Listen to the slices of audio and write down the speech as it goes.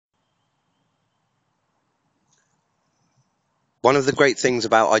One of the great things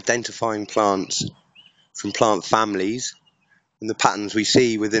about identifying plants from plant families and the patterns we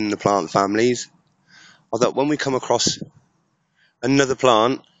see within the plant families are that when we come across another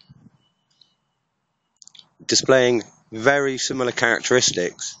plant displaying very similar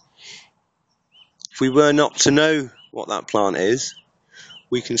characteristics, if we were not to know what that plant is,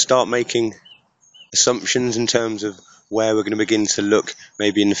 we can start making assumptions in terms of where we're going to begin to look,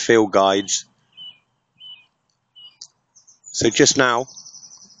 maybe in the field guides. So just now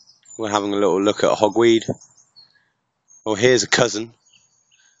we're having a little look at hogweed. Well, here's a cousin.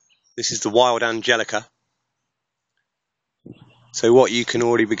 This is the wild angelica. So what you can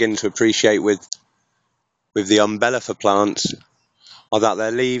already begin to appreciate with the umbellifer plants are that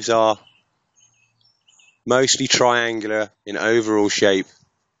their leaves are mostly triangular in overall shape.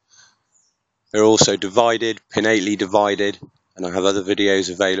 They're also divided, pinnately divided, and I have other videos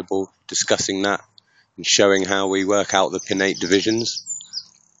available discussing that and showing how we work out the pinnate divisions.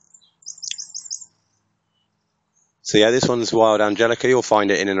 So yeah, this one's wild angelica. You'll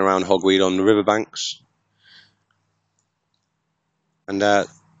find it in and around hogweed on the riverbanks. And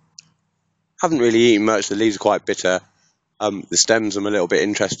haven't really eaten much. The leaves are quite bitter. The stems I'm a little bit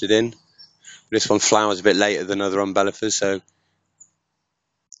interested in. This one flowers a bit later than other umbellifers, so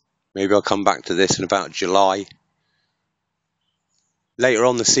maybe I'll come back to this in about July. Later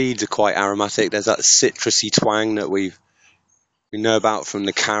on, the seeds are quite aromatic. There's that citrusy twang that we know about from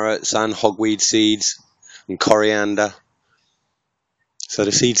the carrots and hogweed seeds and coriander. So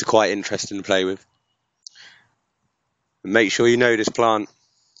the seeds are quite interesting to play with. And make sure you know this plant,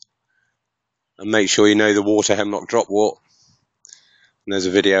 and make sure you know the water hemlock dropwort. And there's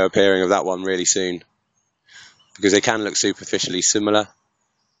a video appearing of that one really soon, because they can look superficially similar,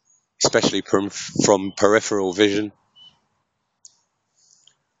 especially from peripheral vision.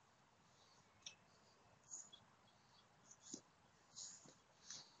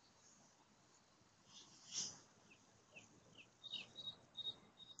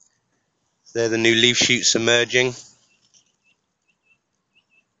 They're the new leaf shoots emerging.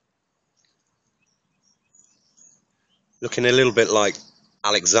 Looking a little bit like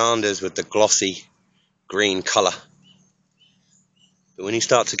Alexander's with the glossy green colour. But when you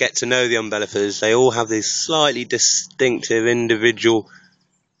start to get to know the umbellifers, they all have this slightly distinctive individual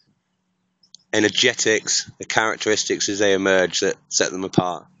energetics, the characteristics as they emerge that set them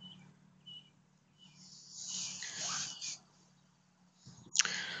apart.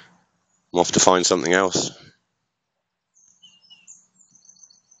 I'm off to find something else.